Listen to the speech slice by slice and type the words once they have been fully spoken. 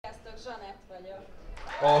Zsanett vagyok.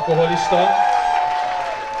 Alkoholista.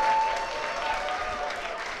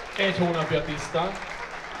 1 hónapja tiszta.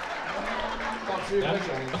 Nem?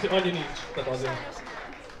 Annyi nincs, tehát azért.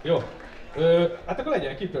 Jó. Hát akkor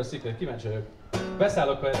legyen Keep Your Secret, kíváncsi vagyok.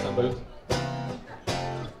 Beszállok, ha eszembe jut.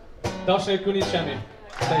 De azt nélkül nincs semmi.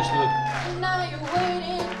 Te is tudod.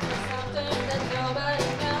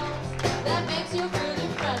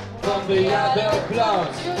 From the other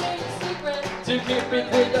clowns to keep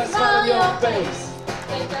it with a smile on your face.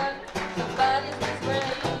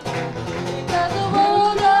 Because the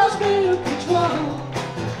world knows me to control,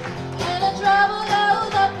 and the trouble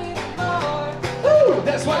goes up even more. Ooh,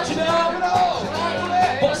 that's what you know.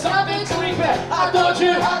 For something to regret, I told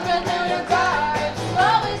you 100 million times.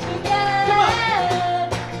 Always forget. Come on.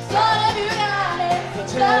 So if you got it, don't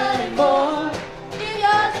tell anymore. Keep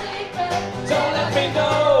your secret. Don't let me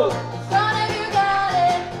know. So if you got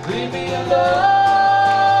it, leave me alone.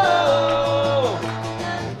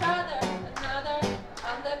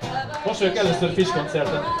 Most vagyok először Fish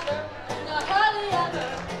koncerten.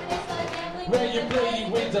 Where you play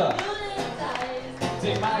winter.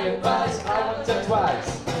 Take my advice, I want it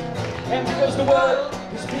twice. And because the world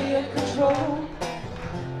is being controlled,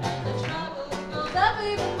 and the trouble goes up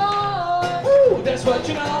even more. Ooh, that's what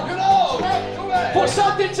you know. You know. For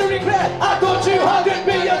something to regret, I told you 100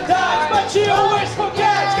 million times, but you always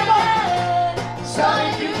forget. Come on. So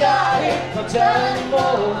if you got it, don't tell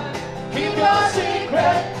anymore. Keep your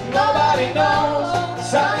secret, nobody knows.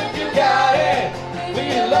 So if you got it, leave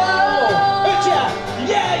it alone.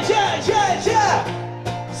 Yeah, yeah, yeah, yeah.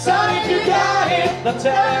 So if you got it, don't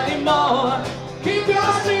tell anymore. Keep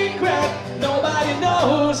your secret, nobody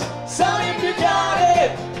knows. So if you got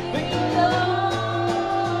it, leave it alone.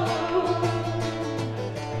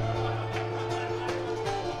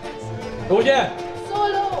 Ugye?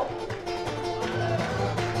 Szóló!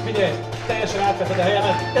 Figyelj, teljesen átvetted a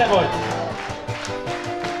helyemet, te vagy!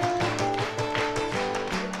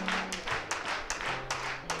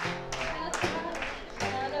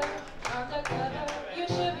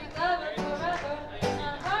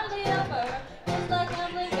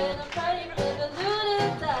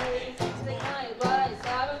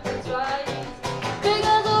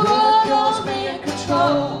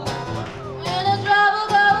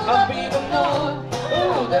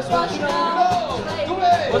 That's what you know.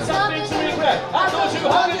 What's something to regret? I told you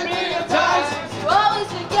 100 million times. You always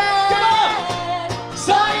forget. Come on.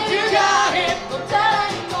 So if you got it, don't tell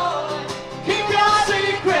anymore. Keep your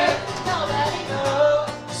secret, nobody knows.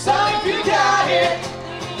 So if you got it,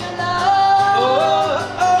 leave me alone. Oh,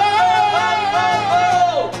 oh, oh, oh,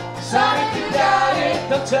 oh. So if you got it,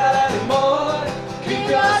 don't tell anymore. Keep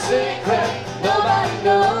your secret, nobody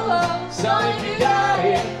knows. So if you got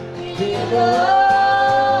it, leave me alone.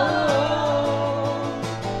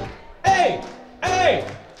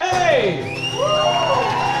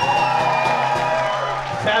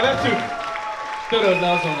 Felvettük? Töröld le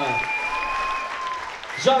azonnal!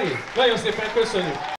 Zsani, nagyon szépen köszönjük!